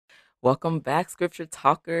Welcome back, Scripture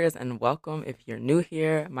Talkers, and welcome if you're new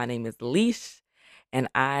here. My name is Leash, and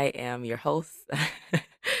I am your host.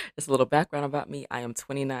 Just a little background about me. I am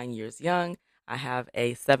 29 years young. I have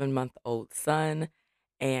a 7-month-old son,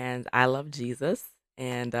 and I love Jesus.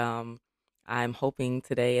 And I'm hoping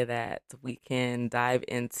today that we can dive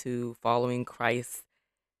into following Christ,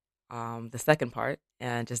 the second part,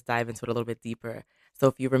 and just dive into it a little bit deeper. So,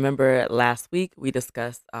 if you remember last week, we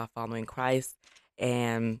discussed following Christ,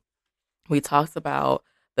 and we talked about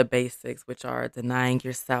the basics, which are denying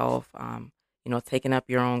yourself, taking up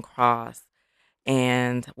your own cross,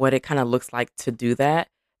 and what it kind of looks like to do that.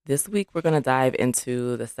 This week, we're going to dive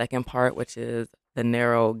into the second part, which is the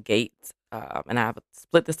narrow gate. And I've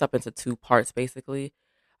split this up into two parts, basically.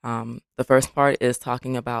 The first part is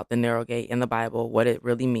talking about the narrow gate in the Bible, what it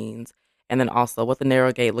really means, and then also what the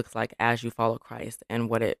narrow gate looks like as you follow Christ and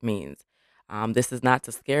what it means. This is not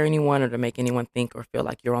to scare anyone or to make anyone think or feel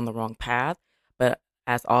like you're on the wrong path, but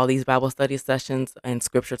as all these Bible study sessions and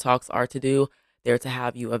scripture talks are to do, they're to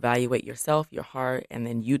have you evaluate yourself, your heart, and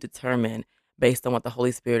then you determine based on what the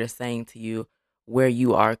Holy Spirit is saying to you where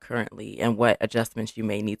you are currently and what adjustments you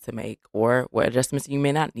may need to make or what adjustments you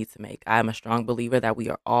may not need to make. I am a strong believer that we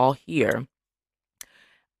are all here.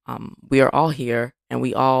 And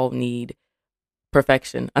we all need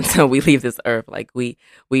perfection until we leave this earth. Like we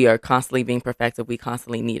are constantly being perfected. We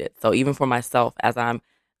constantly need it. So even for myself, as I'm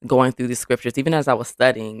going through these scriptures, even as I was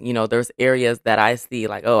studying, there's areas that I see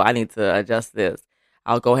like, oh, I need to adjust this.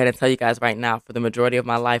 I'll go ahead and tell you guys right now, for the majority of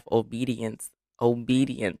my life, obedience to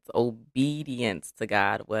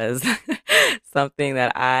God was something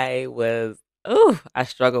that I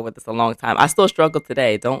struggled with this a long time. I still struggle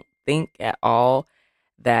today. Don't think at all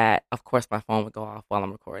that, of course, my phone would go off while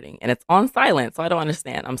I'm recording, and it's on silent, so I don't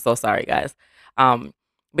understand. I'm so sorry, guys. Um,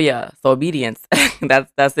 but yeah, so obedience.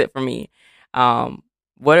 That's it for me. Um,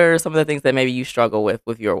 what are some of the things that maybe you struggle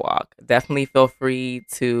with your walk? Definitely feel free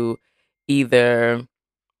to either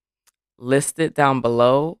list it down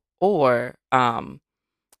below, or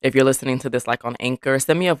if you're listening to this like on Anchor,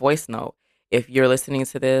 send me a voice note. If you're listening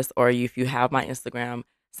to this, or if you have my Instagram,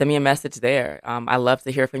 send me a message there. I love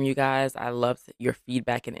to hear from you guys. I love your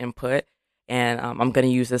feedback and input. And I'm going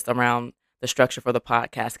to use this around the structure for the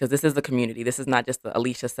podcast because this is a community. This is not just the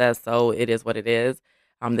Alicia says so, it is what it is.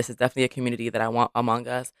 This is definitely a community that I want among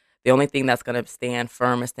us. The only thing that's going to stand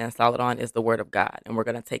firm and stand solid on is the word of God. And we're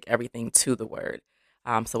going to take everything to the word.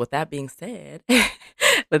 So, with that being said,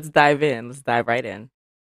 let's dive in. Let's dive right in.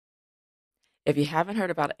 If you haven't heard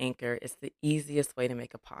about Anchor, it's the easiest way to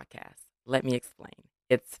make a podcast. Let me explain.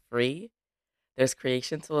 It's free. There's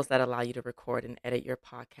creation tools that allow you to record and edit your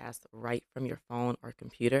podcast right from your phone or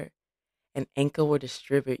computer. And Anchor will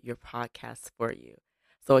distribute your podcasts for you.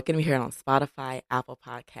 So it can be heard on Spotify, Apple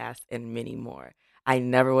Podcasts, and many more. I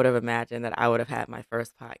never would have imagined that I would have had my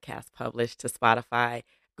first podcast published to Spotify,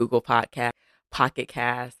 Google Podcast, Pocket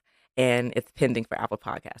Cast, and it's pending for Apple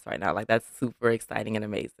Podcasts right now. Like, that's super exciting and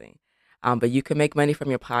amazing. But you can make money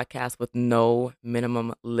from your podcast with no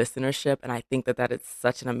minimum listenership. And I think that that is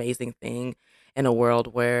such an amazing thing in a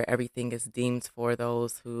world where everything is deemed for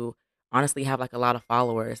those who honestly have like a lot of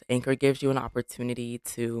followers. Anchor gives you an opportunity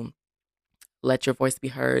to let your voice be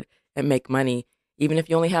heard and make money, even if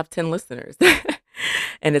you only have 10 listeners.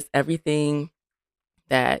 And it's everything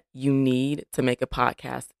that you need to make a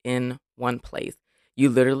podcast in one place. You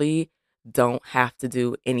literally don't have to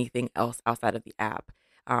do anything else outside of the app.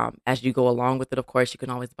 As you go along with it, of course, you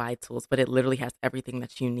can always buy tools, but it literally has everything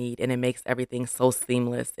that you need and it makes everything so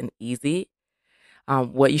seamless and easy.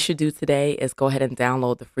 What you should do today is go ahead and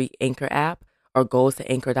download the free Anchor app or go to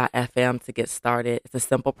anchor.fm to get started. It's a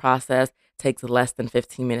simple process, takes less than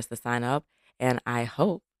 15 minutes to sign up, and I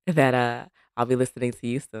hope that I'll be listening to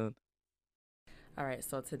you soon. All right,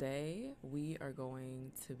 so today we are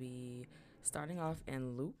going to be starting off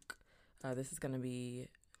in Luke. This is going to be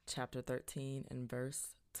chapter 13 and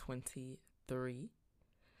verse 23.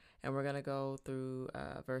 And we're going to go through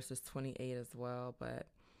verses 28 as well, but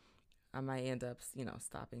I might end up,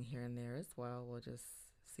 stopping here and there as well. We'll just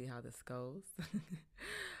see how this goes.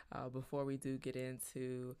 Before we do get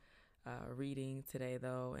into reading today,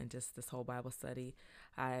 though, and just this whole Bible study,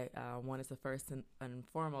 I wanted to first and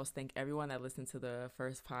foremost thank everyone that listened to the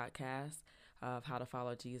first podcast of How to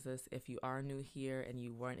Follow Jesus. If you are new here and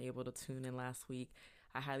you weren't able to tune in last week,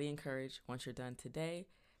 I highly encourage, once you're done today,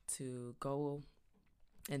 to go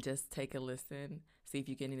and just take a listen, see if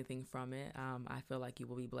you get anything from it. I feel like you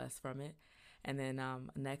will be blessed from it. And then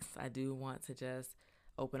next, I do want to just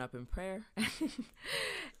open up in prayer.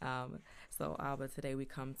 um, so, Abba, today we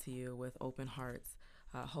come to you with open hearts.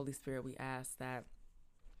 Holy Spirit, we ask that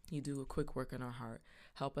you do a quick work in our heart.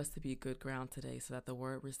 Help us to be good ground today so that the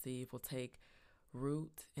word received will take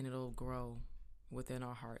root and it'll grow within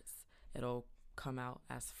our hearts. It'll come out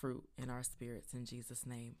as fruit in our spirits in Jesus'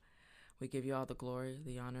 name. We give you all the glory,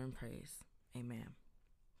 the honor, and praise. Amen.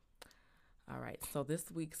 All right, so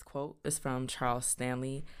this week's quote is from Charles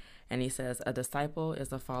Stanley, and he says, "A disciple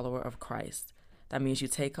is a follower of Christ. That means you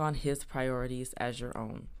take on his priorities as your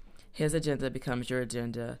own. His agenda becomes your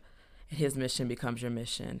agenda, and his mission becomes your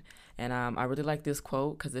mission." And I really like this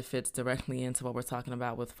quote because it fits directly into what we're talking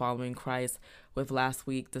about with following Christ, with last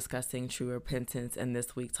week discussing true repentance and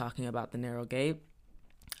this week talking about the narrow gate.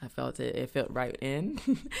 I felt it fit right in.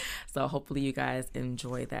 So hopefully you guys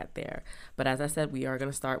enjoy that there. But as I said, we are going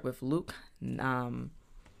to start with Luke. It's going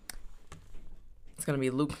to be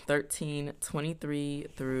Luke 13:23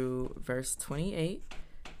 through verse 28.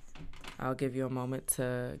 I'll give you a moment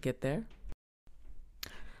to get there.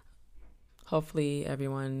 Hopefully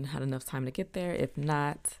everyone had enough time to get there. If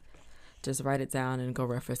not, just write it down and go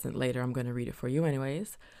reference it later. I'm going to read it for you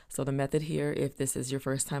anyways. So the method here, if this is your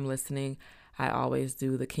first time listening, I always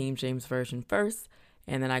do the King James Version first,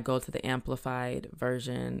 and then I go to the Amplified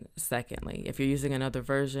Version secondly. If you're using another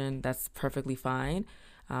version, that's perfectly fine.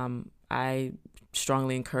 I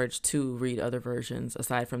strongly encourage to read other versions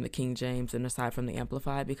aside from the King James and aside from the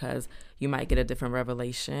Amplified, because you might get a different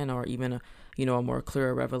revelation or even a more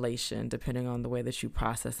clearer revelation depending on the way that you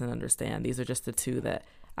process and understand. These are just the two that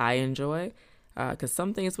I enjoy, because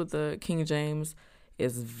some things with the King James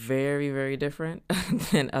is very, very different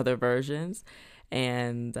than other versions.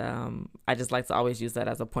 And I just like to always use that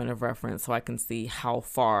as a point of reference so I can see how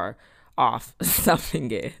far off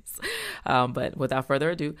something is. But without further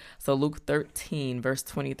ado, so Luke 13, verse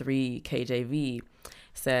 23, KJV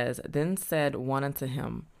says, "Then said one unto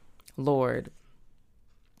him, Lord,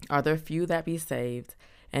 are there few that be saved?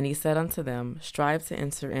 And he said unto them, Strive to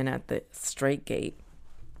enter in at the strait gate.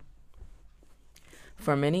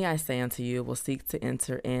 For many, I say unto you, will seek to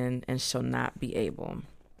enter in and shall not be able.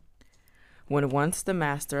 When once the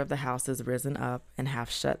master of the house is risen up and hath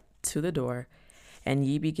shut to the door, and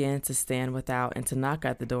ye begin to stand without and to knock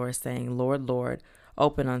at the door, saying, Lord, Lord,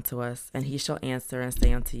 open unto us. And he shall answer and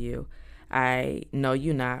say unto you, I know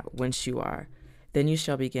you not whence you are. Then you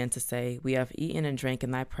shall begin to say, We have eaten and drank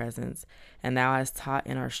in thy presence, and thou hast taught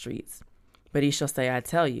in our streets. But he shall say, I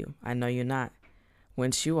tell you, I know you not.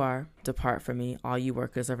 Whence you are, depart from me, all you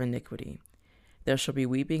workers of iniquity. There shall be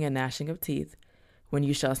weeping and gnashing of teeth, when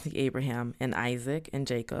you shall see Abraham and Isaac and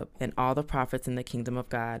Jacob and all the prophets in the kingdom of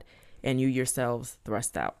God, and you yourselves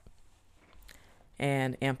thrust out."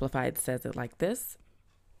 And Amplified says it like this.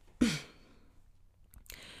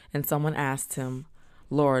 "And someone asked him,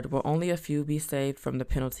 Lord, will only a few be saved from the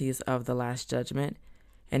penalties of the last judgment?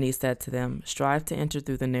 And he said to them, Strive to enter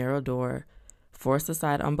through the narrow door, force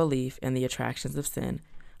aside unbelief and the attractions of sin,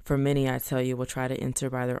 for many, I tell you, will try to enter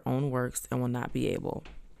by their own works and will not be able.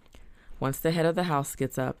 Once the head of the house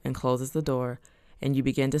gets up and closes the door, and you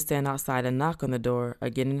begin to stand outside and knock on the door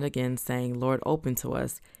again and again, saying, Lord, open to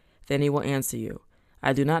us, then he will answer you,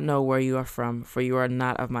 I do not know where you are from, for you are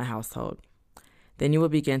not of my household. Then you will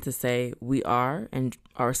begin to say, we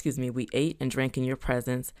ate and drank in your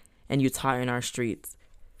presence, and you taught in our streets.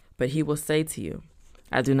 But he will say to you,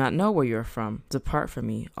 I do not know where you are from. Depart from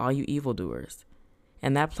me, all you evildoers.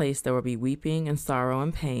 In that place there will be weeping and sorrow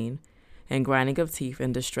and pain, and grinding of teeth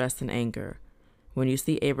and distress and anger, when you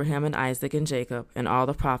see Abraham and Isaac and Jacob and all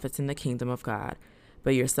the prophets in the kingdom of God,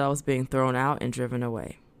 but yourselves being thrown out and driven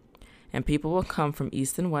away. And people will come from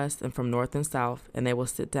east and west and from north and south, and they will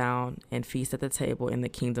sit down and feast at the table in the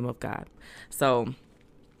kingdom of God." So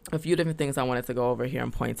a few different things I wanted to go over here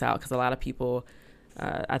and point out, because a lot of people,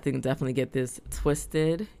 I think, definitely get this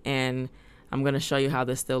twisted, and I'm going to show you how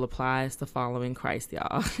this still applies to following Christ,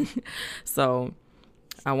 y'all. So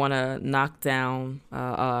I want to knock down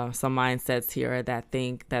some mindsets here that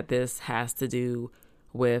think that this has to do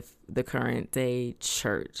with the current day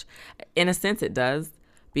church. In a sense, it does,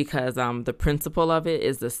 because the principle of it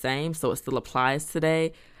is the same, so it still applies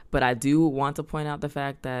today. But I do want to point out the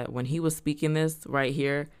fact that when he was speaking this right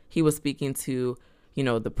here, he was speaking to,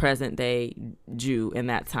 the present day Jew in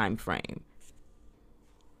that time frame.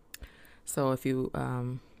 So if you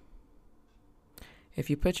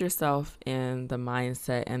put yourself in the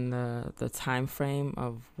mindset and the time frame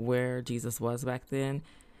of where Jesus was back then,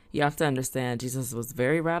 you have to understand Jesus was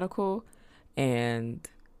very radical, and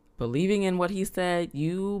believing in what he said,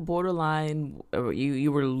 you borderline,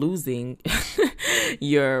 you were losing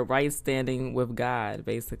your right standing with God,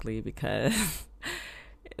 basically, because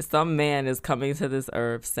some man is coming to this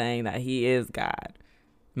earth saying that he is God.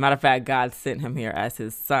 Matter of fact, God sent him here as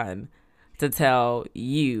his son to tell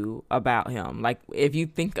you about him. Like, if you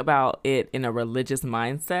think about it in a religious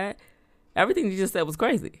mindset, everything you just said was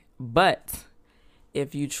crazy. But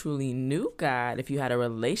if you truly knew God, if you had a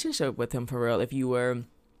relationship with him for real, if you were,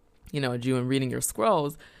 a Jew and reading your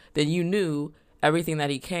scrolls, then you knew everything that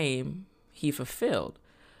he fulfilled.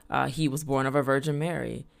 He was born of a Virgin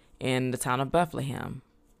Mary in the town of Bethlehem.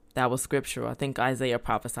 That was scriptural. I think Isaiah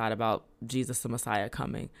prophesied about Jesus the Messiah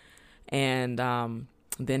coming. And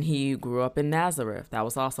then he grew up in Nazareth. That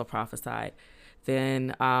was also prophesied.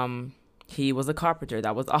 Then he was a carpenter.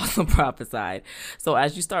 That was also prophesied. So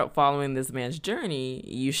as you start following this man's journey,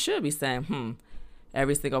 you should be saying,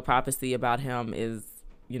 every single prophecy about him is,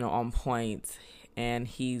 on point. And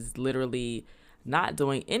he's literally not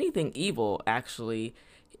doing anything evil, actually.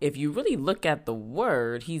 If you really look at the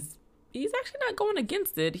word, he's actually not going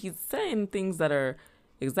against it. He's saying things that are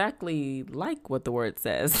exactly like what the word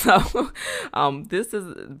says. So this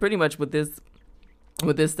is pretty much what this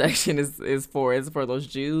section is for. It's for those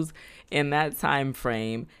Jews in that time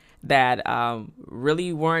frame that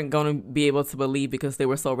really weren't going to be able to believe because they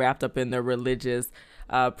were so wrapped up in their religious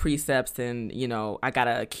precepts and, I got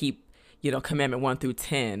to keep, commandment 1 through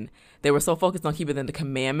 10. They were so focused on keeping the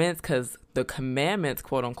commandments because the commandments,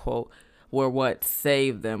 quote unquote, were what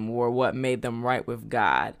saved them, were what made them right with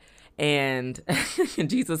God. And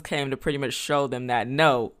Jesus came to pretty much show them that,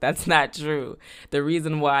 no, that's not true. The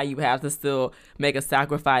reason why you have to still make a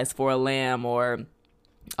sacrifice for a lamb or,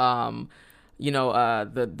 the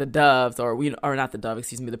doves or not the dove,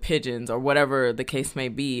 the pigeons or whatever the case may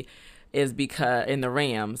be is because, in the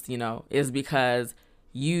rams, is because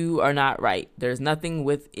you are not right. There's nothing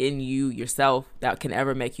within you yourself that can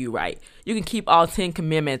ever make you right. You can keep all 10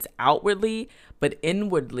 commandments outwardly, but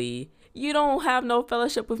inwardly, you don't have no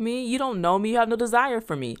fellowship with me. You don't know me. You have no desire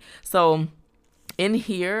for me. So in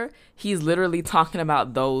here, he's literally talking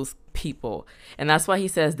about those people. And that's why he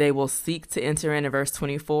says they will seek to enter in verse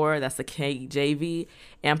 24. That's the KJV.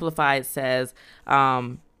 Amplified says,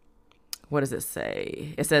 what does it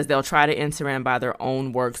say? It says they'll try to enter in by their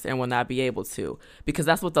own works and will not be able to, because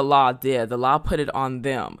that's what the law did. The law put it on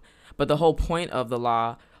them. But the whole point of the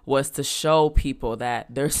law was to show people that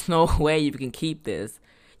there's no way you can keep this.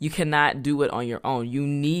 You cannot do it on your own. You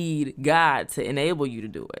need God to enable you to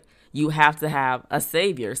do it. You have to have a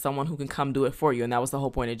savior, someone who can come do it for you. And that was the whole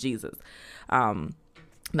point of Jesus.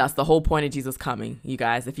 That's the whole point of Jesus coming, you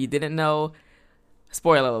guys. If you didn't know,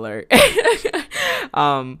 spoiler alert.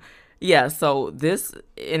 Yeah, so this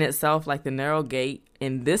in itself, like the narrow gate,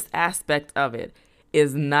 in this aspect of it,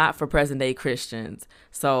 is not for present day Christians.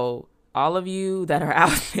 So all of you that are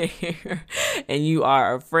out there and you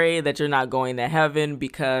are afraid that you're not going to heaven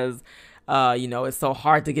because, it's so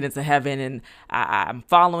hard to get into heaven and I'm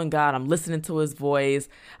following God, I'm listening to his voice,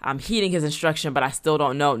 I'm heeding his instruction, but I still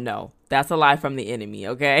don't know. No, that's a lie from the enemy,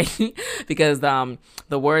 okay? Because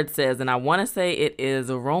the word says, and I want to say it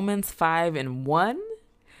is Romans 5:1.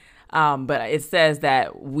 But it says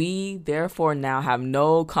that we therefore now have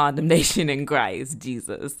no condemnation in Christ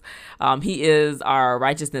Jesus. He is our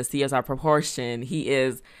righteousness. He is our proportion. He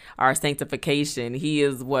is our sanctification. He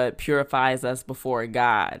is what purifies us before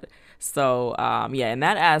God. So, in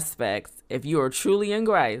that aspect, if you are truly in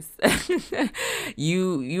Christ,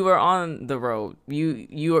 you are on the road.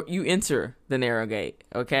 You enter the narrow gate.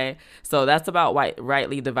 Okay, so that's about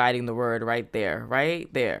rightly dividing the word right there.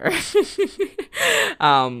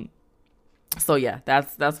 So yeah,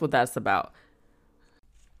 that's what that's about.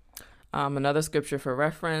 Another scripture for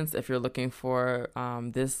reference, if you're looking for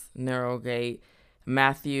this narrow gate,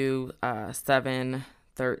 Matthew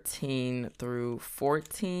 7:13 through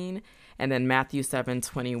 14, and then Matthew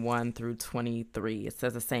 7:21 through 23. It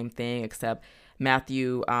says the same thing, except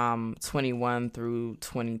Matthew 21 through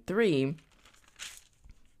 23.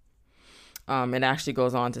 It actually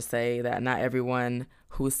goes on to say that not everyone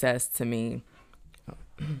who says to me,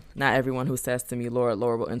 Lord,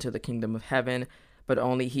 Lord, will enter the kingdom of heaven, but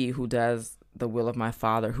only he who does the will of my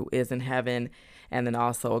Father who is in heaven. And then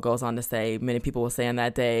also it goes on to say, many people will say in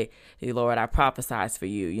that day, hey, Lord, I prophesied for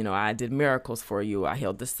you. I did miracles for you. I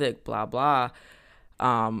healed the sick, blah, blah.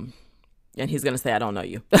 And he's going to say, I don't know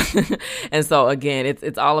you. And so, again,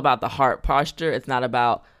 it's all about the heart posture. It's not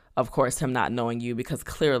about, of course, him not knowing you, because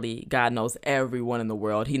clearly God knows everyone in the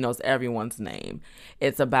world. He knows everyone's name.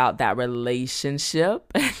 It's about that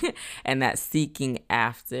relationship and that seeking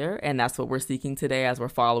after. And that's what we're seeking today as we're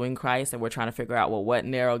following Christ. And we're trying to figure out, well, what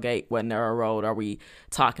narrow gate, what narrow road are we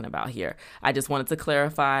talking about here? I just wanted to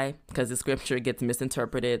clarify, because the scripture gets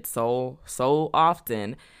misinterpreted so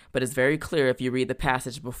often. But it's very clear if you read the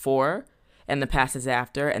passage before and the passage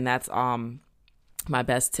after. And that's my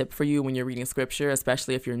best tip for you when you're reading scripture,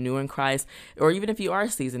 especially if you're new in Christ, or even if you are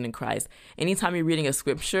seasoned in Christ. Anytime you're reading a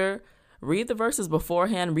scripture, read the verses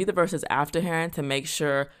beforehand, read the verses afterhand to make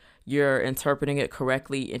sure you're interpreting it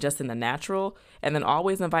correctly and just in the natural. And then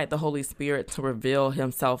always invite the Holy Spirit to reveal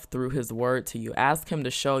himself through his word to you. Ask him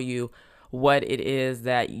to show you what it is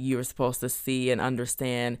that you're supposed to see and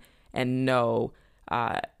understand and know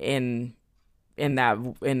in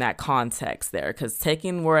that context there, because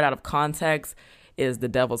taking word out of context is the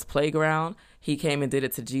devil's playground. He came and did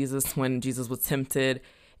it to Jesus when Jesus was tempted.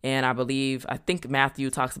 And I think Matthew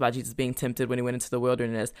talks about Jesus being tempted when he went into the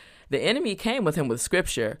wilderness. The enemy came with him with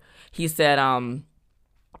scripture. He said,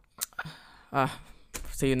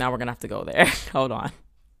 see, now we're going to have to go there. Hold on.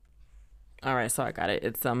 All right, so I got it.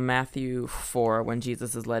 It's Matthew 4 when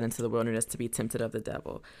Jesus is led into the wilderness to be tempted of the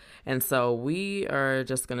devil. And so we are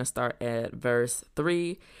just going to start at verse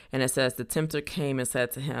 3. And it says, the tempter came and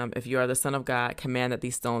said to him, if you are the Son of God, command that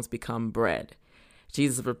these stones become bread.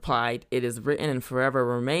 Jesus replied, it is written and forever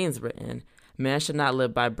remains written, man should not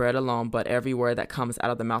live by bread alone, but every word that comes out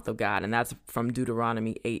of the mouth of God. And that's from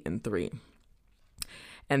Deuteronomy 8:3.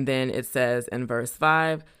 And then it says in verse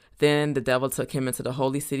 5, then the devil took him into the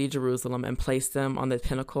holy city, Jerusalem, and placed him on the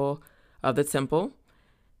pinnacle of the temple.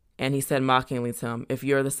 And he said mockingly to him, if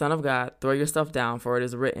you are the Son of God, throw yourself down, for it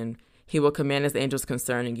is written, he will command his angels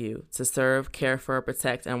concerning you to serve, care for,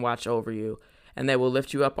 protect, and watch over you. And they will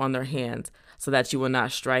lift you up on their hands so that you will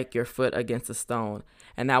not strike your foot against a stone.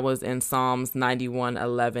 And that was in Psalms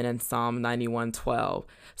 91:11 and Psalm 91:12.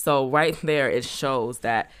 So right there, it shows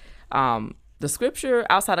that the scripture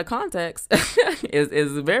outside of context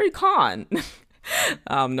is very con.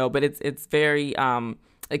 But it's very,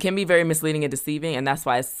 it can be very misleading and deceiving. And that's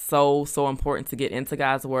why it's so important to get into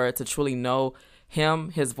God's word, to truly know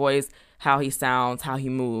him, his voice, how he sounds, how he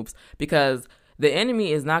moves, because the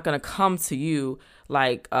enemy is not going to come to you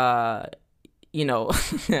like, if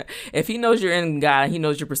he knows you're in God, he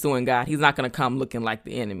knows you're pursuing God, he's not going to come looking like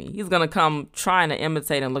the enemy. He's going to come trying to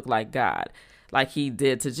imitate and look like God, like he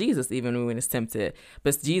did to Jesus, even when he was tempted.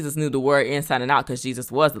 But Jesus knew the word inside and out because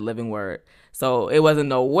Jesus was the living word. So it wasn't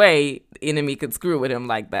no way the enemy could screw with him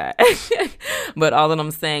like that. But all that I'm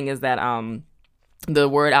saying is that the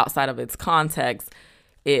word outside of its context,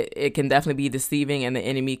 it can definitely be deceiving, and the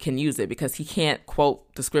enemy can use it because he can't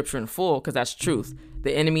quote the scripture in full because that's truth.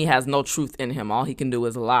 The enemy has no truth in him. All he can do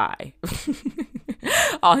is lie.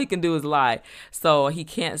 All he can do is lie. So he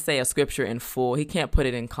can't say a scripture in full. He can't put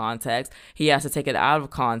it in context. He has to take it out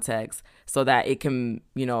of context so that it can,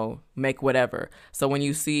 make whatever. So when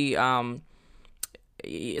you see,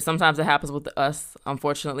 sometimes it happens with us,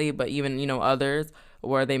 unfortunately, but even, others,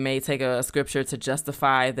 where they may take a scripture to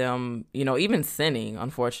justify them, even sinning,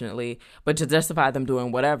 unfortunately, but to justify them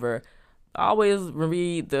doing whatever. Always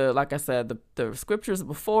read like I said, the scriptures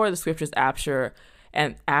before, the scriptures after,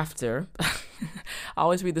 and after.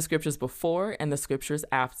 Always read the scriptures before and the scriptures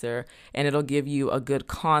after, and it'll give you a good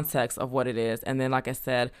context of what it is. And then, like I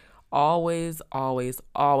said, always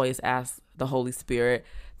ask the Holy Spirit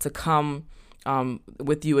to come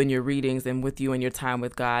with you in your readings and with you in your time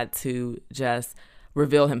with God to just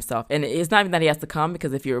reveal himself. And it's not even that he has to come,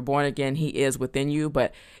 because if you're born again, he is within you,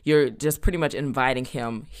 but you're just pretty much inviting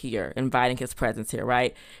him here, inviting his presence here,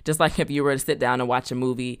 right? Just like if you were to sit down and watch a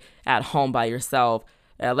movie at home by yourself,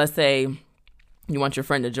 let's say you want your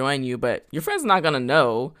friend to join you, but your friend's not going to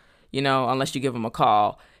know, unless you give him a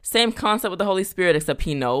call. Same concept with the Holy Spirit, except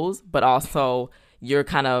he knows, but also you're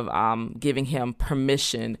kind of giving him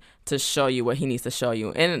permission to show you what he needs to show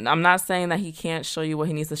you. And I'm not saying that he can't show you what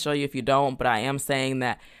he needs to show you if you don't, but I am saying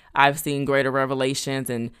that I've seen greater revelations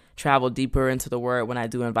and travel deeper into the word when I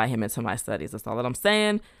do invite him into my studies. That's all that I'm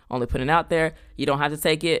saying. Only putting it out there. You don't have to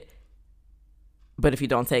take it, but if you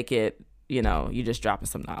don't take it, you're just dropping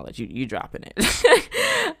some knowledge. You dropping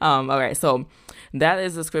it. All right, so that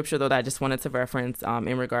is the scripture, though, that I just wanted to reference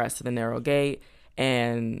in regards to the narrow gate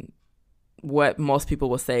and what most people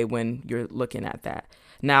will say when you're looking at that.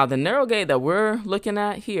 Now, the narrow gate that we're looking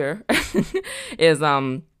at here is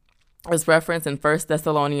referenced in 1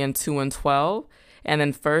 Thessalonians 2:12, and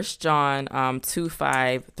then 1 John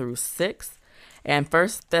 2:5 through 6. And 1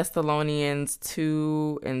 Thessalonians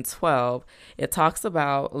 2:12, it talks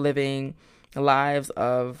about living lives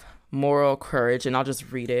of moral courage, and I'll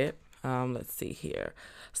just read it. Let's see here.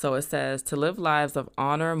 So it says, to live lives of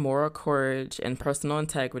honor, moral courage, and personal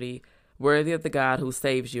integrity, worthy of the God who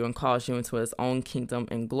saves you and calls you into his own kingdom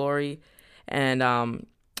and glory. And I'm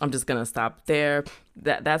just going to stop there.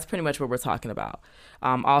 That's pretty much what we're talking about.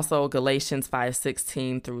 Also, Galatians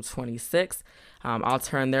 5:16 through 26. I'll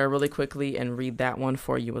turn there really quickly and read that one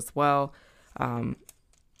for you as well.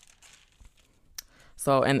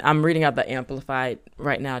 So, and I'm reading out the Amplified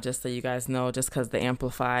right now, just so you guys know, just because the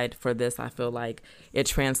Amplified for this, I feel like it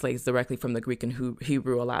translates directly from the Greek and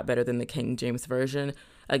Hebrew a lot better than the King James Version.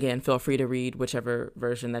 Again, feel free to read whichever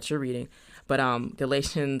version that you're reading. But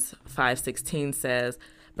Galatians 5:16 says,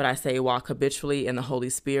 "But I say, walk habitually in the Holy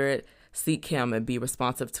Spirit, seek Him and be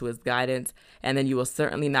responsive to His guidance, and then you will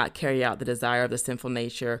certainly not carry out the desire of the sinful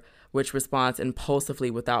nature, which responds impulsively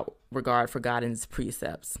without regard for God and His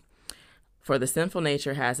precepts. For the sinful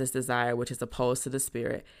nature has this desire which is opposed to the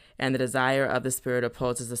Spirit, and the desire of the Spirit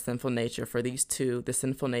opposes the sinful nature. For these two, the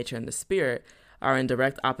sinful nature and the Spirit, are in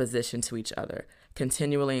direct opposition to each other,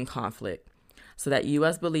 continually in conflict, so that you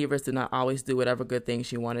as believers do not always do whatever good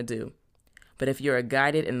things you want to do. But if you are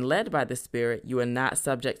guided and led by the Spirit, you are not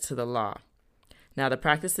subject to the law. Now the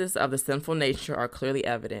practices of the sinful nature are clearly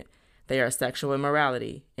evident. They are sexual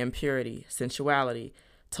immorality, impurity, sensuality,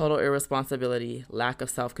 total irresponsibility, lack of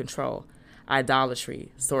self-control,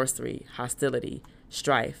 idolatry, sorcery, hostility,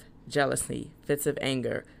 strife, jealousy, fits of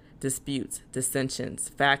anger, disputes, dissensions,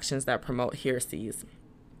 factions that promote heresies,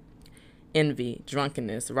 envy,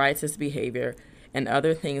 drunkenness, riotous behavior, and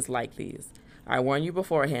other things like these. I warn you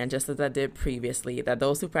beforehand, just as I did previously, that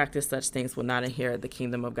those who practice such things will not inherit the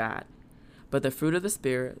kingdom of God. But the fruit of the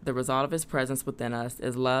Spirit, the result of His presence within us,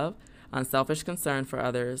 is love, unselfish concern for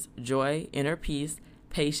others, joy, inner peace,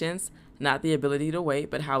 patience, not the ability to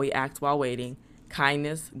wait, but how we act while waiting,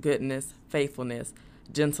 kindness, goodness, faithfulness,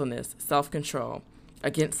 gentleness, self-control.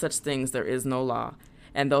 Against such things there is no law.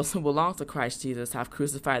 And those who belong to Christ Jesus have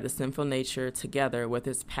crucified the sinful nature together with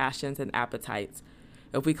its passions and appetites.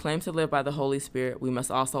 If we claim to live by the Holy Spirit, we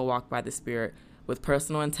must also walk by the Spirit with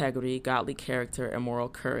personal integrity, godly character, and moral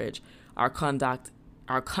courage. Our conduct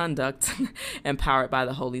empowered by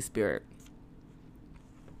the Holy Spirit."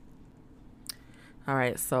 All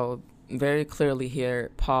right, so very clearly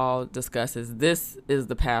here, Paul discusses this is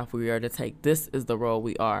the path we are to take. This is the role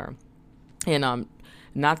we are. And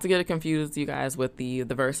not to get it confused, you guys, with the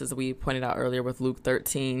verses we pointed out earlier with Luke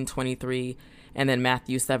 13:23 and then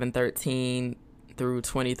Matthew 7:13 through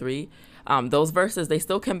 23. Those verses, they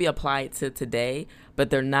still can be applied to today, but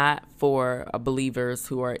they're not for believers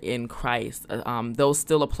who are in Christ. Those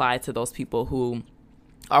still apply to those people who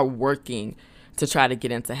are working to try to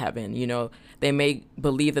get into heaven. You know, they may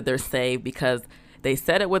believe that they're saved because they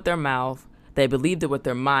said it with their mouth, they believed it with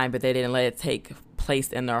their mind, but they didn't let it take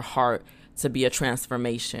place in their heart to be a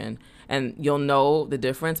transformation. And you'll know the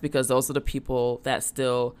difference because those are the people that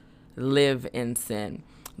still live in sin.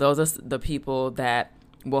 Those are the people that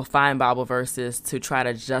will find Bible verses to try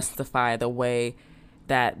to justify the way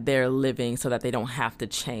that they're living so that they don't have to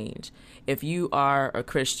change. If you are a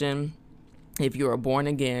Christian, if you are born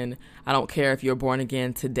again, I don't care if you're born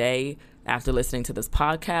again today after listening to this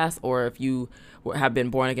podcast or if you have been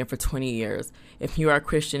born again for 20 years. If you are a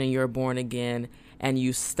Christian and you're born again and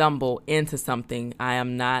you stumble into something, I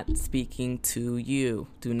am not speaking to you.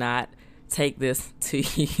 Do not take this to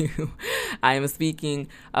you. I am speaking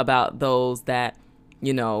about those that,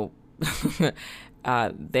 you know,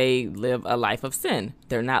 they live a life of sin.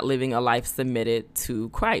 They're not living a life submitted to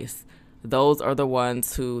Christ. Those are the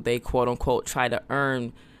ones who they quote unquote try to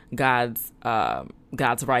earn God's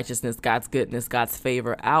righteousness, God's goodness, God's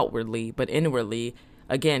favor outwardly, but inwardly,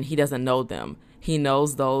 again, He doesn't know them. He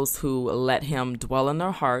knows those who let Him dwell in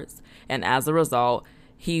their hearts, and as a result,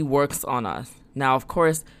 He works on us. Now, of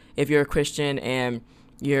course, if you're a Christian and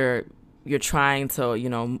you're trying to, you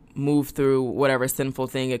know, move through whatever sinful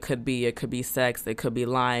thing it could be sex, it could be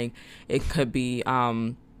lying, it could be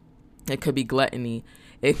gluttony,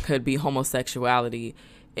 it could be homosexuality,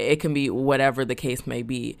 it can be whatever the case may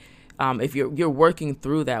be. If you're working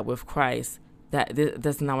through that with Christ,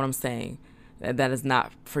 that's not what I'm saying. That is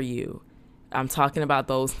not for you. I'm talking about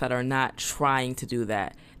those that are not trying to do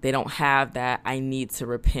that. They don't have that I need to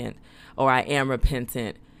repent or I am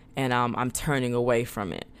repentant and I'm turning away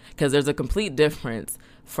from it. Because there's a complete difference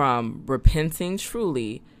from repenting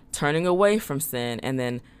truly, turning away from sin, and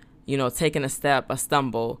then, you know, taking a step, a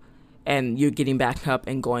stumble, and you're getting back up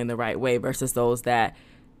and going the right way versus those that,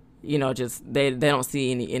 you know, just they don't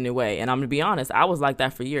see any way. And I'm gonna be honest, I was like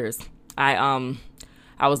that for years. I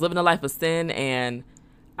was living a life of sin, and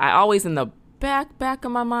I always in the back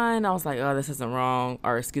of my mind, I was like, oh, this isn't wrong,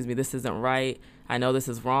 or excuse me, this isn't right. I know this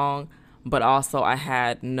is wrong, but also I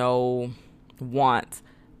had no want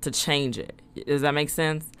to change it. Does that make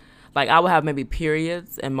sense? Like, I would have maybe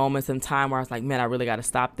periods and moments in time where I was like, man, I really got to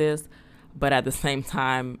stop this. But at the same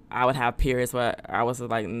time, I would have periods where I was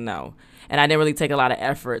like, no. And I didn't really take a lot of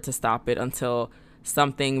effort to stop it until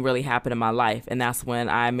something really happened in my life. And that's when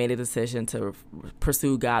I made a decision to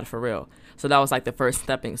pursue God for real. So that was like the first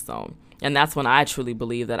stepping stone. And that's when I truly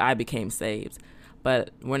believe that I became saved.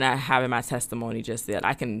 But we're not having my testimony just yet.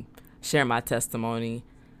 I can share my testimony.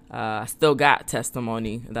 I still got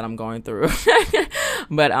testimony that I'm going through.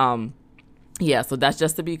 But yeah, so that's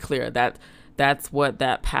just to be clear. That's what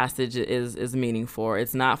that passage is meaning for.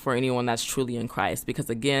 It's not for anyone that's truly in Christ, because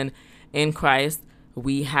again, in Christ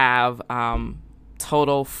we have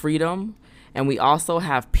total freedom, and we also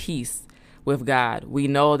have peace with God. We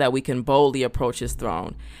know that we can boldly approach his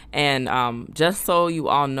throne. And just so you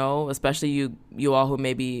all know, especially you all who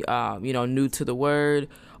may be new to the word,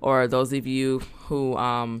 or those of you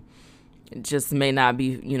who just may not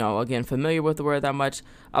be again familiar with the word that much,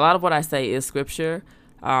 a lot of what I say is scripture.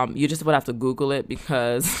 You just would have to Google it,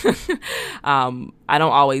 because I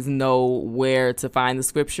don't always know where to find the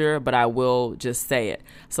scripture, but I will just say it.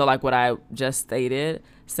 So like what I just stated,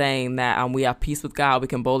 saying that we have peace with God, we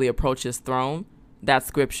can boldly approach his throne, that's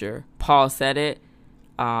scripture. Paul said it.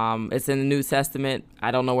 It's in the New Testament.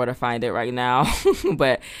 I don't know where to find it right now.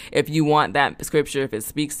 But if you want that scripture, if it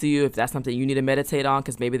speaks to you, if that's something you need to meditate on,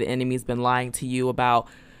 because maybe the enemy's been lying to you about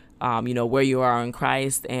where you are in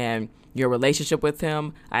Christ and your relationship with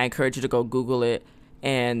him, I encourage you to go Google it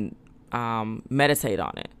and meditate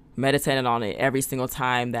on it. Meditate on it every single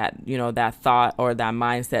time that that thought or that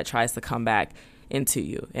mindset tries to come back into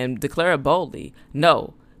you, and declare it boldly.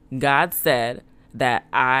 No, God said that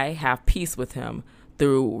I have peace with him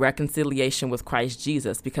through reconciliation with Christ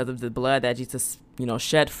Jesus, because of the blood that Jesus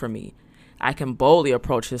shed for me. I can boldly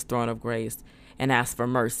approach his throne of grace and ask for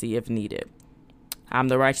mercy if needed. I'm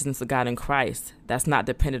the righteousness of God in Christ. That's not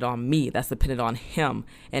dependent on me. That's dependent on him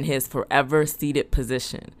and his forever seated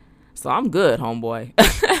position. So I'm good, homeboy.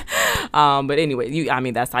 But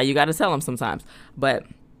anyway, that's how you got to tell him sometimes. But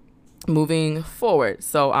moving forward.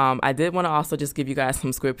 So I did want to also just give you guys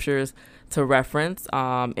some scriptures to reference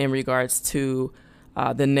in regards to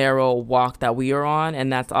the narrow walk that we are on.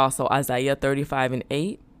 And that's also Isaiah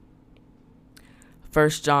 35:8, 1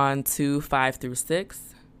 John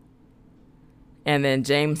 2:5-6, and then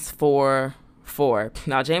James 4:4.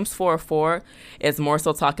 Now, James 4:4 is more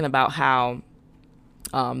so talking about how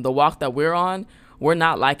the walk that we're on, we're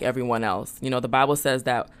not like everyone else. The Bible says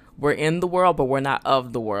that we're in the world, but we're not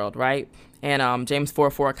of the world, right? And James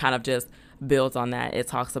 4:4 kind of just builds on that. It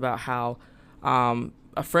talks about how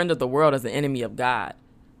a friend of the world is an enemy of God.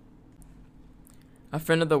 A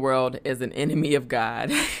friend of the world is an enemy of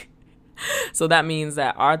God. So that means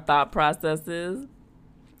that our thought processes,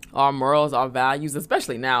 our morals, our values,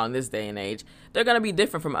 especially now in this day and age, they're going to be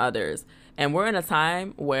different from others. And we're in a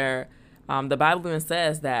time where the Bible even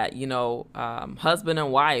says that, husband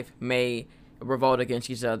and wife may revolt against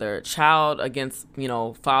each other, child against,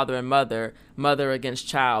 father and mother, mother against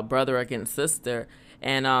child, brother against sister.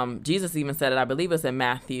 And Jesus even said it, I believe it's in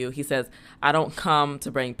Matthew. He says, I don't come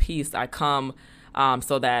to bring peace. I come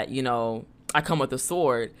so that, I come with a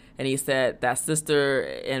sword. And he said that sister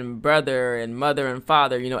and brother and mother and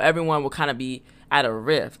father, everyone will kind of be at a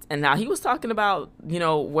rift. And now he was talking about,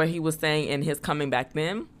 where he was saying in his coming back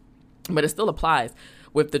then, but it still applies.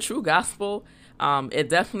 With the true gospel, it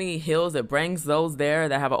definitely heals. It brings those there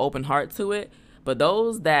that have an open heart to it. But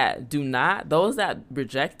those that do not, those that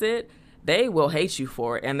reject it, they will hate you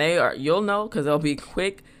for it. And you'll know, because they'll be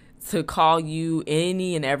quick to call you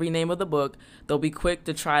any and every name of the book. They'll be quick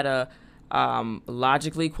to try to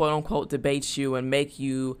logically, quote unquote, debate you and make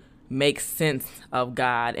you make sense of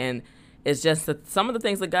God. And it's just that some of the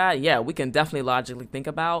things of God, yeah, we can definitely logically think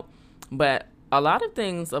about, but a lot of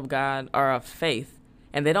things of God are of faith,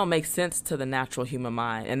 and they don't make sense to the natural human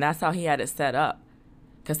mind. And that's how he had it set up,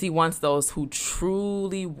 because he wants those who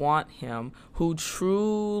truly want him, who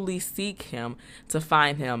truly seek him, to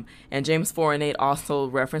find him. And James 4:8 also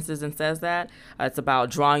references and says that it's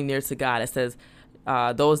about drawing near to God. It says,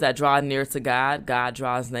 those that draw near to God, God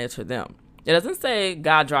draws near to them. It doesn't say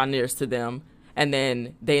God draw near to them and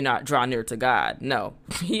then they not draw near to God. No,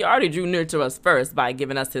 he already drew near to us first by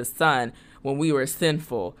giving us his son when we were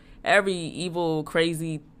sinful. Every evil,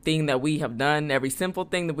 crazy thing that we have done, every sinful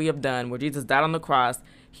thing that we have done, where Jesus died on the cross,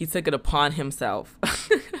 he took it upon himself.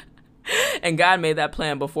 And God made that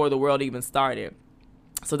plan before the world even started,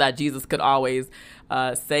 so that Jesus could always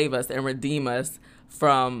save us and redeem us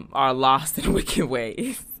from our lost and wicked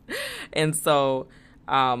ways. And so,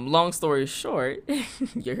 long story short,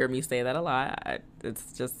 you hear me say that a lot.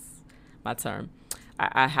 It's just my term.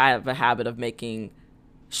 I have a habit of making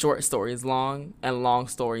short stories long and long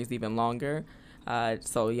stories even longer.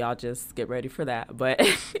 So y'all just get ready for that. But,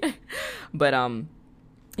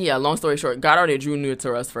 yeah, long story short, God already drew near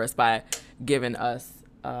to us first by giving us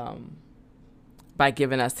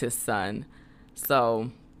his son.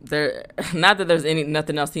 So there, not that there's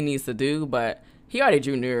nothing else he needs to do, but he already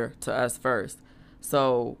drew near to us first.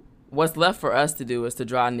 So what's left for us to do is to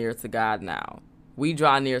draw near to God now. We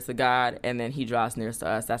draw near to God, and then He draws near to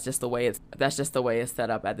us. That's just the way it's set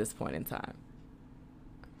up at this point in time.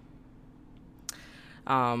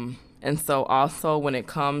 And so also when it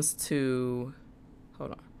comes to,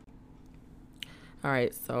 hold on. All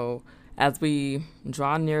right, so as we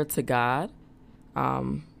draw near to God,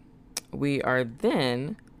 we are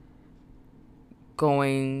then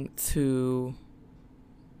going to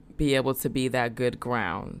be able to be that good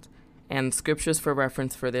ground. And scriptures for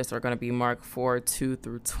reference for this are going to be Mark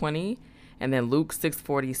 4:2-20, and then Luke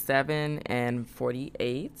 6:47 and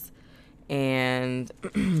 48. And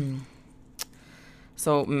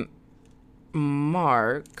so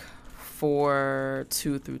Mark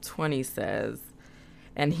 4:2-20 says,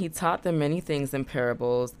 and he taught them many things in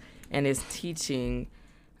parables, and his teaching,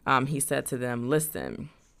 he said to them, listen,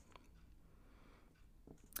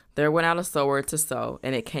 there went out a sower to sow,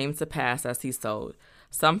 and it came to pass as he sowed.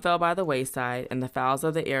 Some fell by the wayside, and the fowls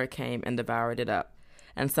of the air came and devoured it up.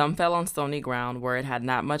 And some fell on stony ground, where it had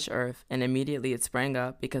not much earth, and immediately it sprang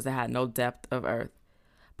up, because it had no depth of earth.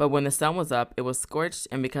 But when the sun was up, it was scorched,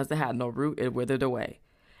 and because it had no root, it withered away.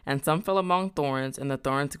 And some fell among thorns, and the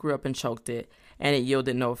thorns grew up and choked it, and it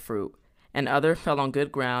yielded no fruit. And other fell on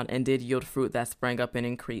good ground, and did yield fruit that sprang up and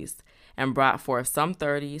increased, and brought forth some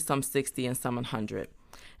 30, some 60, and some 100.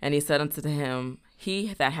 And he said unto him,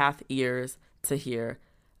 he that hath ears to hear,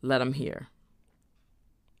 let him hear.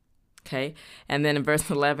 Okay, and then in verse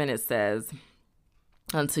 11 it says,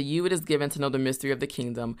 unto you it is given to know the mystery of the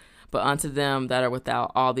kingdom, but unto them that are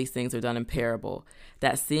without all these things are done in parable,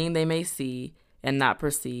 that seeing they may see and not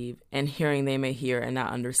perceive, and hearing they may hear and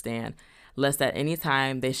not understand, lest at any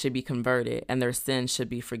time they should be converted, and their sins should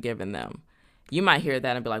be forgiven them. You might hear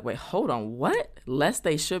that and be like, wait, hold on, what? Lest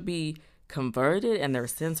they should be converted and their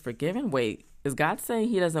sins forgiven? Wait, is God saying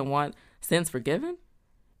he doesn't want sins forgiven?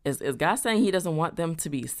 Is God saying he doesn't want them to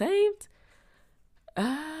be saved?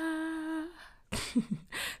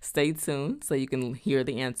 Stay tuned so you can hear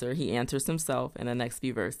the answer. He answers himself in the next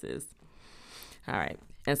few verses. All right.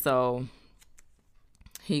 And so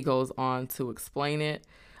he goes on to explain it.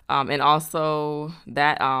 And also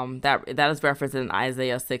that is referenced in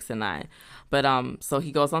Isaiah 6 and 9. But so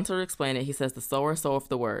he goes on to explain it. He says, the sower soweth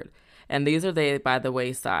the word, and these are they by the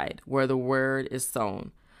wayside, where the word is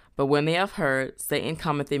sown. But when they have heard, Satan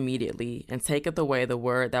cometh immediately, and taketh away the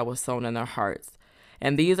word that was sown in their hearts.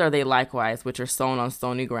 And these are they likewise which are sown on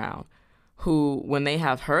stony ground, who, when they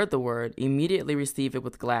have heard the word, immediately receive it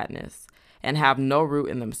with gladness, and have no root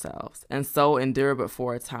in themselves, and so endure but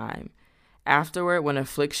for a time. Afterward, when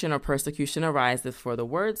affliction or persecution ariseth for the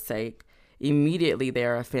word's sake, immediately they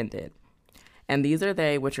are offended. And these are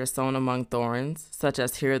they which are sown among thorns, such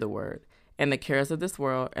as hear the word, and the cares of this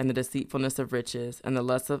world, and the deceitfulness of riches, and the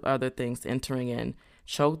lust of other things entering in,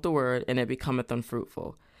 choke the word, and it becometh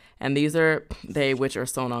unfruitful. And these are they which are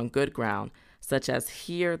sown on good ground, such as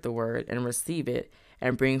hear the word, and receive it,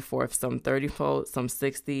 and bring forth some 30-fold, some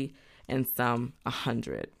 60, and some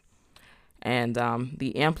 100. And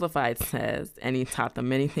the Amplified says, and he taught them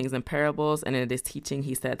many things in parables, and in his teaching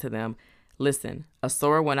he said to them, listen, a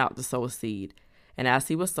sower went out to sow seed, and as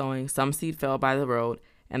he was sowing, some seed fell by the road,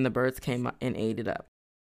 and the birds came up and ate it up.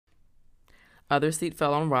 Other seed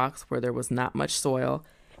fell on rocks where there was not much soil,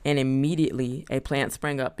 and immediately a plant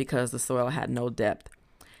sprang up because the soil had no depth.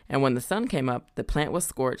 And when the sun came up, the plant was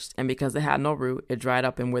scorched, and because it had no root, it dried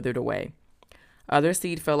up and withered away. Other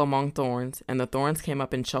seed fell among thorns, and the thorns came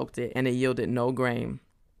up and choked it, and it yielded no grain.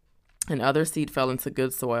 And other seed fell into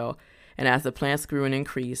good soil, and as the plants grew and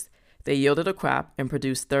increased, they yielded a crop and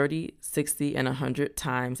produced 30, 60, and 100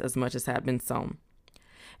 times as much as had been sown.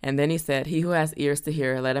 And then he said, he who has ears to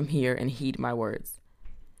hear, let him hear and heed my words.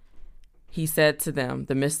 He said to them,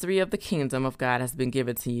 the mystery of the kingdom of God has been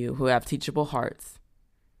given to you, who have teachable hearts.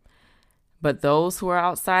 But those who are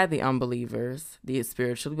outside, the unbelievers, the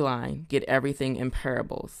spiritually blind, get everything in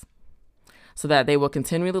parables, so that they will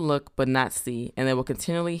continually look but not see, and they will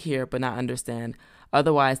continually hear but not understand.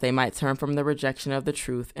 Otherwise, they might turn from the rejection of the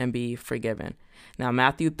truth and be forgiven. Now,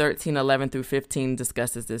 Matthew 13:11-15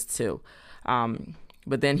 discusses this too.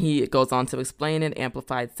 But then he goes on to explain it.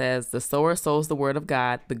 Amplified says, the sower sows the word of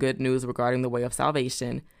God, the good news regarding the way of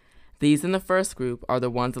salvation. These in the first group are the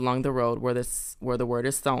ones along the road where the word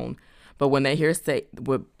is sown. But when they hear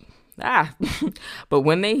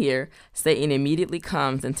Satan immediately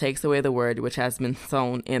comes and takes away the word which has been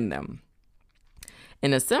sown in them.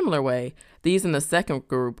 In a similar way, these in the second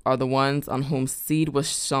group are the ones on whom seed was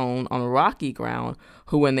sown on rocky ground,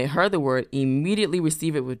 who when they heard the word immediately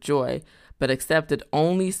receive it with joy, but accept it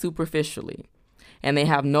only superficially. And they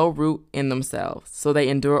have no root in themselves, so they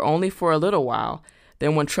endure only for a little while.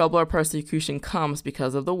 Then when trouble or persecution comes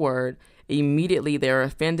because of the word, immediately they are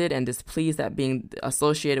offended and displeased at being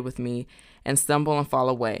associated with me, and stumble and fall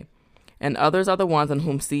away. And others are the ones on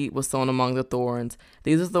whom seed was sown among the thorns.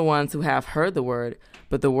 These are the ones who have heard the word,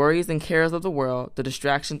 but the worries and cares of the world, the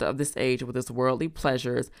distractions of this age with its worldly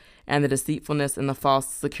pleasures, and the deceitfulness and the false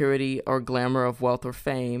security or glamour of wealth or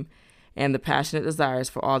fame, and the passionate desires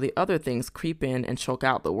for all the other things creep in and choke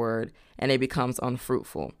out the word, and it becomes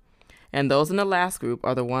unfruitful. And those in the last group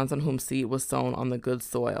are the ones on whom seed was sown on the good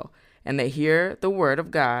soil. And they hear the word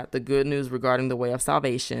of God, the good news regarding the way of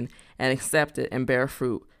salvation, and accept it and bear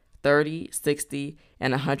fruit, 30, 60,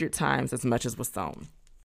 and 100 times as much as was sown.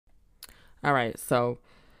 All right, so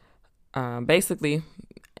basically,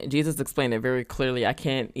 Jesus explained it very clearly. I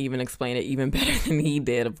can't even explain it even better than he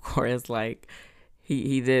did, of course. Like,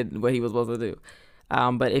 he did what he was supposed to do.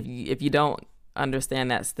 But if you don't understand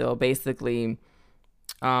that still, basically,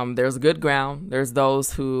 there's good ground. There's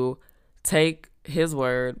those who take his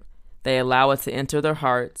word, they allow it to enter their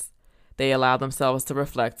hearts, they allow themselves to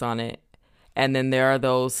reflect on it. And then there are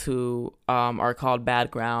those who are called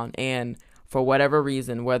bad ground. And for whatever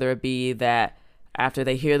reason, whether it be that after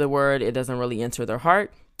they hear the word, it doesn't really enter their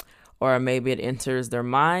heart, or maybe it enters their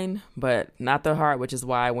mind, but not their heart, which is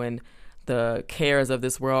why when the cares of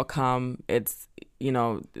this world come, it's,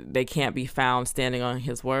 they can't be found standing on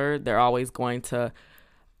his word. They're always going to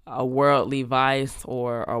a worldly vice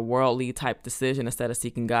or a worldly type decision instead of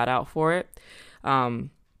seeking God out for it.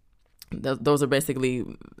 Those are basically,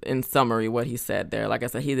 in summary, what he said there. Like I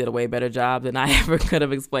said, he did a way better job than I ever could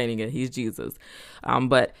of explaining it. He's Jesus.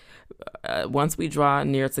 But once we draw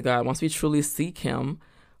near to God, once we truly seek him,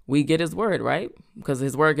 we get his word, right? Because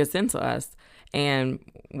his word gets into us. And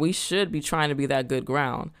we should be trying to be that good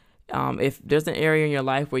ground. If there's an area in your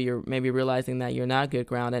life where you're maybe realizing that you're not good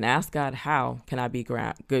ground, and ask God, how can I be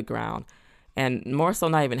good ground? And more so,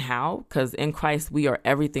 not even how, because in Christ, we are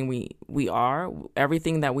everything we are.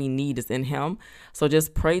 Everything that we need is in him. So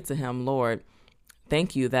just pray to him, Lord,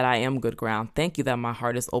 thank you that I am good ground. Thank you that my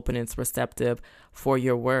heart is open and it's receptive for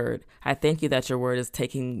your word. I thank you that your word is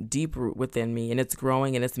taking deep root within me, and it's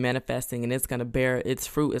growing and it's manifesting, and it's going to bear its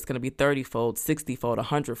fruit. It's going to be 30-fold, 60-fold,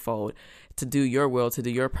 100-fold to do your will, to do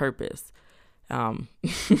your purpose. But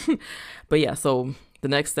yeah, so the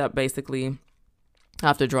next step basically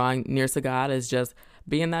after drawing near to God is just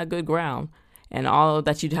being that good ground. And all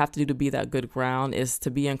that you'd have to do to be that good ground is to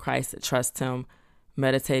be in Christ, trust him,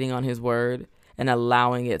 meditating on his word, and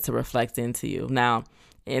allowing it to reflect into you. Now,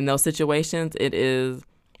 in those situations, it is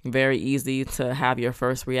very easy to have your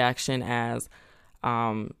first reaction as,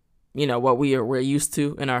 what we're used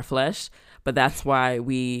to in our flesh. But that's why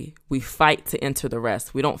we fight to enter the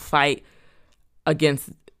rest. We don't fight against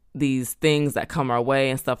these things that come our way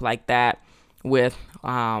and stuff like that with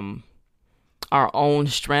our own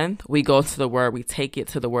strength. We go to the word, we take it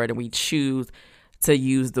to the word, and we choose to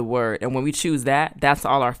use the word. And when we choose that, that's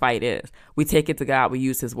all our fight is. We take it to God, we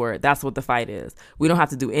use his word. That's what the fight is. We don't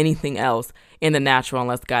have to do anything else in the natural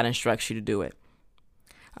unless God instructs you to do it.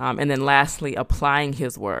 And then lastly, applying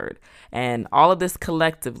his word. And all of this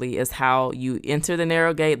collectively is how you enter the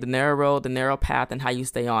narrow gate, the narrow road, the narrow path, and how you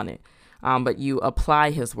stay on it. But you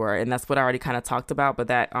apply his word. And that's what I already kind of talked about. But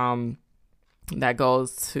that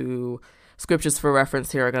goes to scriptures for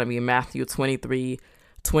reference here are going to be Matthew 23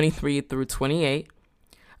 through 28,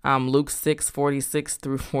 Luke 6, 46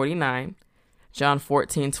 through 49, John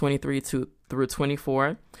 14, 23 through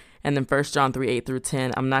 24, and then 1 John 3, 8 through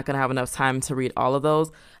 10. I'm not going to have enough time to read all of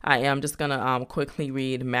those. I am just going to quickly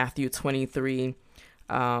read Matthew 23,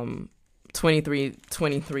 23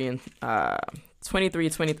 through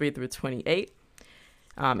 28.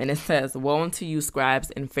 And it says, "Woe unto you,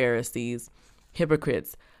 scribes and Pharisees,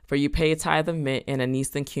 hypocrites, for you pay tithe of mint and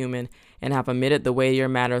anise and cumin, and have omitted the weightier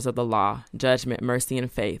matters of the law, judgment, mercy,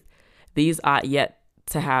 and faith. These ought ye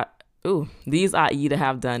to have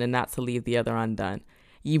done, and not to leave the other undone.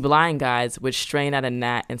 Ye blind guides, which strain at a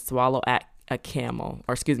gnat and swallow a camel.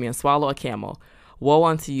 Woe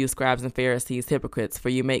unto you, scribes and Pharisees, hypocrites, for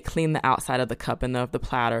you make clean the outside of the cup and of the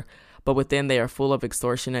platter, but within they are full of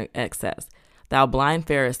extortion and excess. Thou blind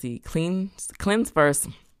Pharisee, cleanse first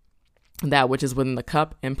that which is within the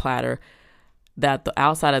cup and platter, that the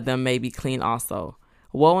outside of them may be clean also.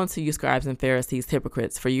 Woe unto you, scribes and Pharisees,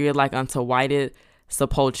 hypocrites, for you are like unto whited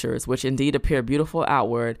sepulchres, which indeed appear beautiful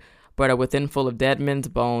outward, but are within full of dead men's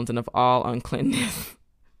bones and of all uncleanness."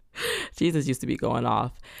 Jesus used to be going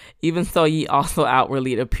off. "Even so ye also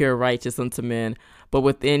outwardly appear righteous unto men, but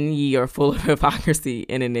within ye are full of hypocrisy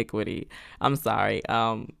and iniquity." I'm sorry.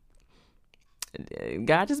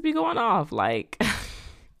 God just be going off like,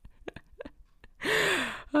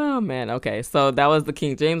 oh man. Okay, so that was the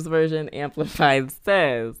King James Version. Amplified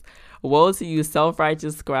says, "Woe to you,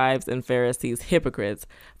 self-righteous scribes and Pharisees, hypocrites!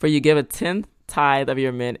 For you give a tenth tithe of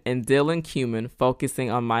your mint and deal in cumin, focusing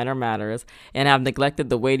on minor matters, and have neglected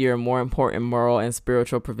the weightier and more important moral and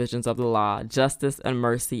spiritual provisions of the law, justice and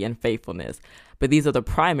mercy and faithfulness. But these are the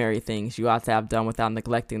primary things you ought to have done without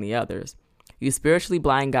neglecting the others. You spiritually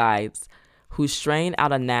blind guides, who strain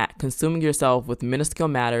out a gnat, consuming yourself with minuscule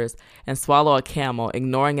matters, and swallow a camel,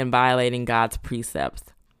 ignoring and violating God's precepts.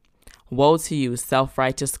 Woe to you,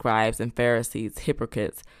 self-righteous scribes and Pharisees,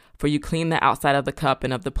 hypocrites! For you clean the outside of the cup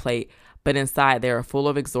and of the plate, but inside they are full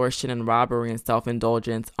of extortion and robbery and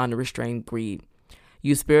self-indulgence, unrestrained greed.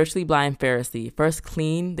 You spiritually blind Pharisee, first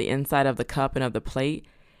clean the inside of the cup and of the plate.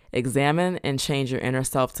 Examine and change your inner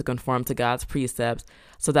self to conform to God's precepts,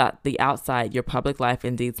 so that the outside, your public life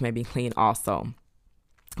and deeds may be clean also.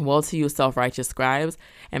 Woe to you, self-righteous scribes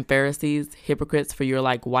and Pharisees, hypocrites, for you're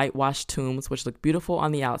like whitewashed tombs, which look beautiful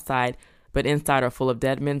on the outside, but inside are full of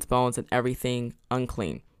dead men's bones and everything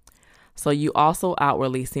unclean. So you also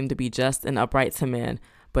outwardly seem to be just and upright to men,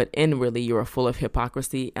 but inwardly you are full of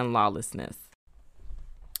hypocrisy and lawlessness."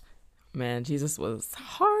 Man, Jesus was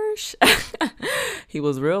harsh. He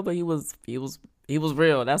was real, but he was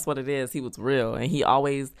real. That's what it is. He was real, and he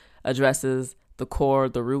always addresses the core,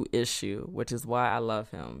 the root issue, which is why I love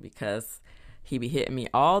him, because he be hitting me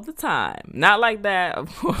all the time. Not like that,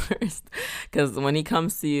 of course, because when he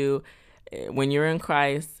comes to you, when you're in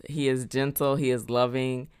Christ, he is gentle, he is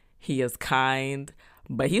loving, he is kind,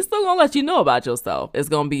 but he's still gonna let you know about yourself. It's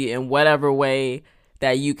gonna be in whatever way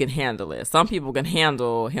that you can handle it. Some people can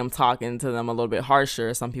handle him talking to them a little bit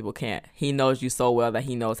harsher. Some people can't. He knows you so well that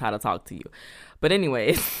he knows how to talk to you. But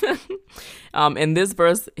anyways, in this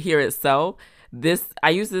verse here itself, I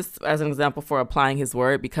use this as an example for applying his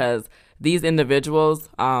word, because these individuals,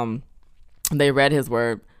 they read his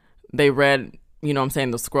word. They read,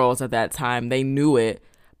 the scrolls at that time. They knew it,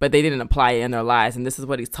 but they didn't apply it in their lives. And this is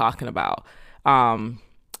what he's talking about.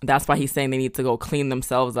 That's why he's saying they need to go clean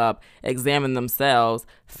themselves up, examine themselves,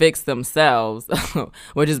 fix themselves,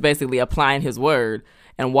 which is basically applying his word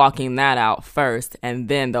and walking that out first. And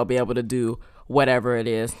then they'll be able to do whatever it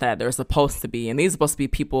is that they're supposed to be. And these are supposed to be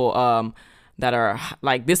people that are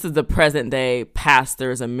like, this is the present day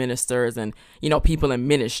pastors and ministers and, people in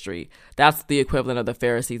ministry. That's the equivalent of the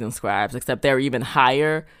Pharisees and scribes, except they're even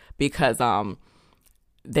higher because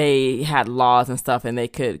they had laws and stuff, and they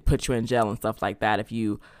could put you in jail and stuff like that if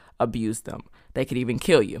you abused them. They could even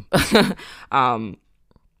kill you.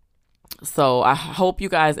 So I hope you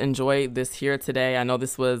guys enjoyed this here today. I know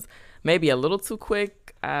this was maybe a little too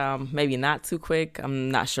quick, maybe not too quick.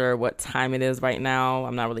 I'm not sure what time it is right now.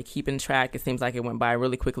 I'm not really keeping track. It seems like it went by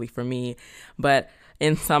really quickly for me. But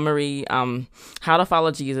in summary, how to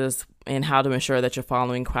follow Jesus and how to ensure that you're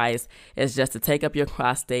following Christ is just to take up your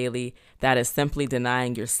cross daily. That is simply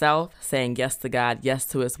denying yourself, saying yes to God, yes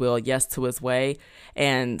to his will, yes to his way,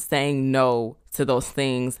 and saying no to those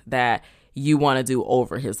things that you want to do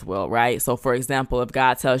over his will, right? So for example, if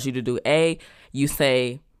God tells you to do A, you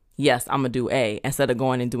say, yes, I'm going to do A, instead of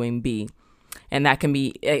going and doing B. And that can be,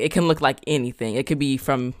 it can look like anything. It could be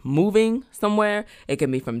from moving somewhere. It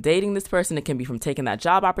can be from dating this person. It can be from taking that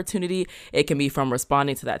job opportunity. It can be from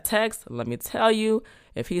responding to that text. Let me tell you,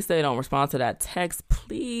 if he say don't respond to that text,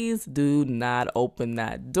 please do not open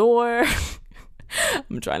that door.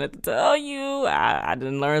 I'm trying to tell you, I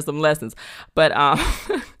didn't learn some lessons. But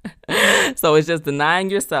so it's just denying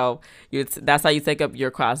yourself. That's how you take up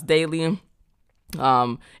your cross daily.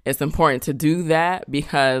 It's important to do that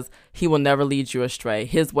because he will never lead you astray.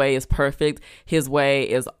 His way is perfect. His way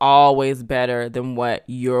is always better than what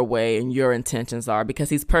your way and your intentions are, because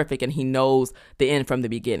he's perfect and he knows the end from the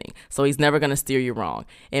beginning. So he's never going to steer you wrong.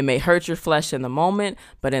 It may hurt your flesh in the moment,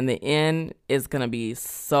 but in the end, it's going to be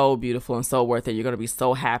so beautiful and so worth it. You're going to be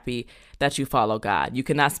so happy that you follow God. You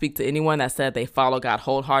cannot speak to anyone that said they follow God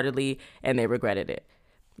wholeheartedly and they regretted it.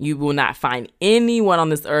 You will not find anyone on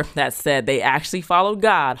this earth that said they actually followed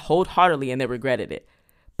God wholeheartedly and they regretted it.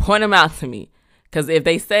 Point them out to me, because if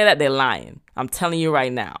they say that, they're lying. I'm telling you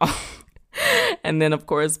right now. And then, of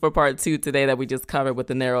course, for part 2 today that we just covered with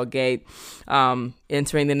the narrow gate,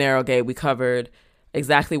 entering the narrow gate, we covered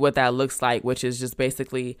exactly what that looks like, which is just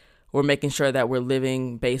basically we're making sure that we're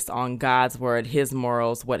living based on God's word, his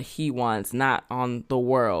morals, what he wants, not on the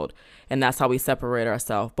world. And that's how we separate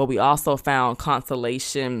ourselves. But we also found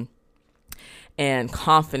consolation and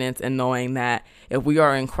confidence in knowing that if we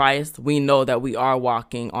are in Christ, we know that we are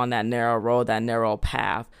walking on that narrow road, that narrow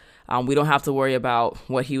path. We don't have to worry about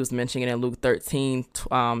what he was mentioning in Luke 13,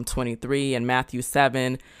 23 and Matthew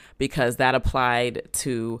 7, because that applied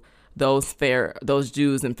to those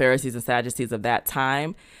Jews and Pharisees and Sadducees of that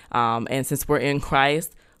time. And since we're in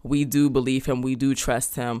Christ, we do believe him. We do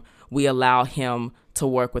trust him. We allow him to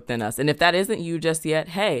work within us. And if that isn't you just yet,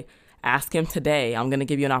 hey, ask him today. I'm going to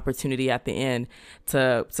give you an opportunity at the end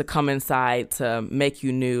to come inside, to make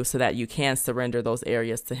you new so that you can surrender those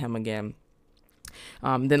areas to him again.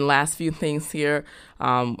 Then last few things here,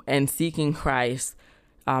 and seeking Christ,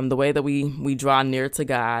 the way that we draw near to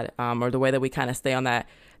God, or the way that we kind of stay on that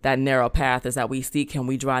narrow path, is that we seek him,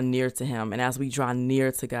 we draw near to him. And as we draw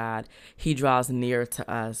near to God, he draws near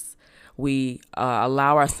to us. We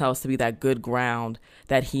allow ourselves to be that good ground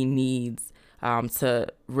that he needs to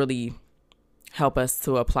really help us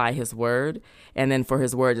to apply his word, and then for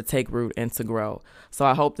his word to take root and to grow. So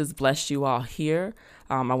I hope this blessed you all here.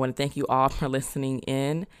 I want to thank you all for listening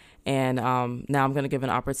in. And now I'm going to give an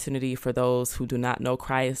opportunity for those who do not know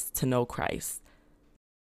Christ to know Christ.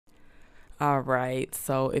 All right.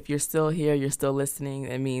 So if you're still here, you're still listening,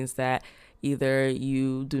 it means that either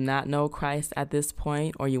you do not know Christ at this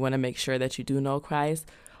point, or you want to make sure that you do know Christ,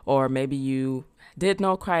 or maybe you did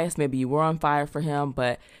know Christ, maybe you were on fire for him,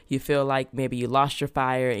 but you feel like maybe you lost your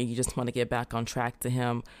fire and you just want to get back on track to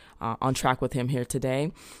him, on track with him here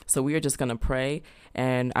today. So we are just going to pray,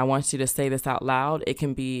 and I want you to say this out loud. It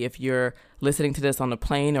can be if you're listening to this on a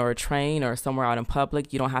plane or a train or somewhere out in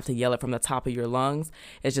public. You don't have to yell it from the top of your lungs.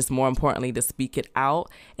 It's just more importantly to speak it out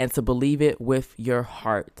and to believe it with your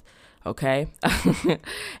heart. Okay?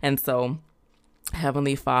 And so,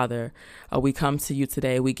 Heavenly Father, we come to you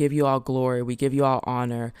today. We give you all glory. We give you all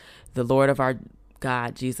honor, the Lord of our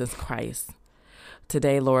God, Jesus Christ.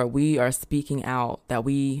 Today, Lord, we are speaking out that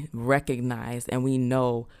we recognize and we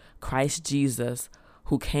know Christ Jesus,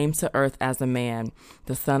 who came to earth as a man,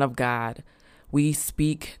 the Son of God. We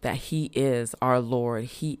speak that he is our Lord.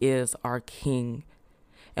 He is our King.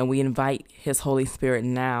 And we invite his Holy Spirit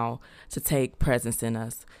now to take presence in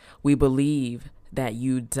us. We believe that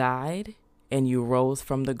you died and you rose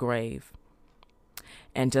from the grave.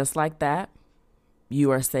 And just like that,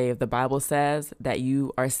 you are saved. The Bible says that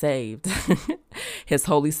you are saved. His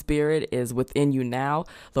Holy Spirit is within you now.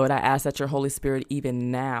 Lord, I ask that your Holy Spirit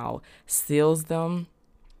even now seals them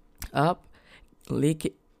up,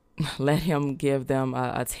 let him give them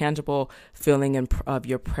a tangible feeling of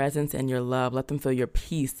your presence and your love. Let them feel your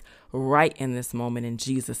peace right in this moment in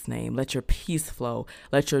Jesus' name. Let your peace flow.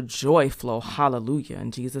 Let your joy flow. Hallelujah,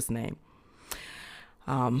 in Jesus' name.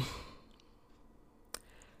 And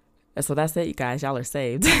so that's it, you guys. Y'all are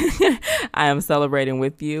saved. I am celebrating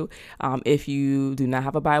with you. If you do not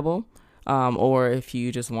have a Bible, or if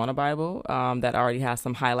you just want a Bible that already has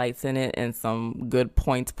some highlights in it and some good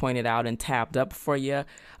points pointed out and tabbed up for you,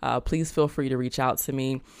 please feel free to reach out to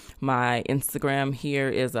me. My Instagram here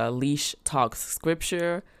is Leash Talks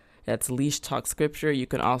Scripture. That's Leash Talk Scripture. You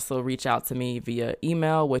can also reach out to me via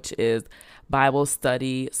email, which is Bible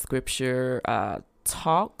Study Scripture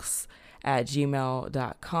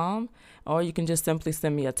talks@gmail.com, or you can just simply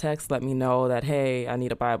send me a text. Let me know that, hey, I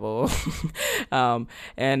need a Bible.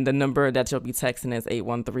 And the number that you'll be texting is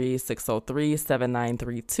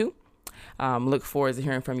 813-603-7932. Look forward to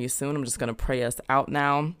hearing from you soon. I'm just going to pray us out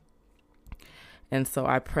now. And so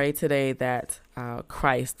I pray today that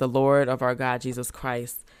Christ, the Lord of our God, Jesus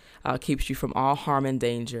Christ, keeps you from all harm and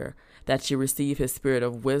danger, that you receive his spirit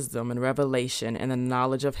of wisdom and revelation and the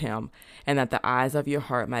knowledge of him, and that the eyes of your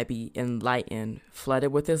heart might be enlightened,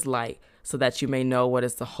 flooded with his light, so that you may know what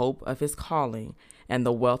is the hope of his calling and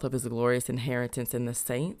the wealth of his glorious inheritance in the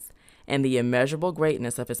saints, and the immeasurable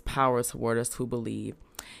greatness of his power toward us who believe.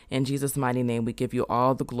 In Jesus' mighty name, we give you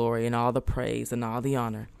all the glory and all the praise and all the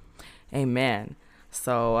honor. Amen.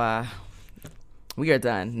 So, we are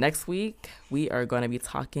done. Next week, we are going to be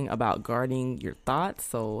talking about guarding your thoughts.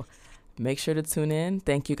 So make sure to tune in.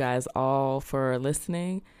 Thank you guys all for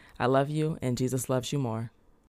listening. I love you, and Jesus loves you more.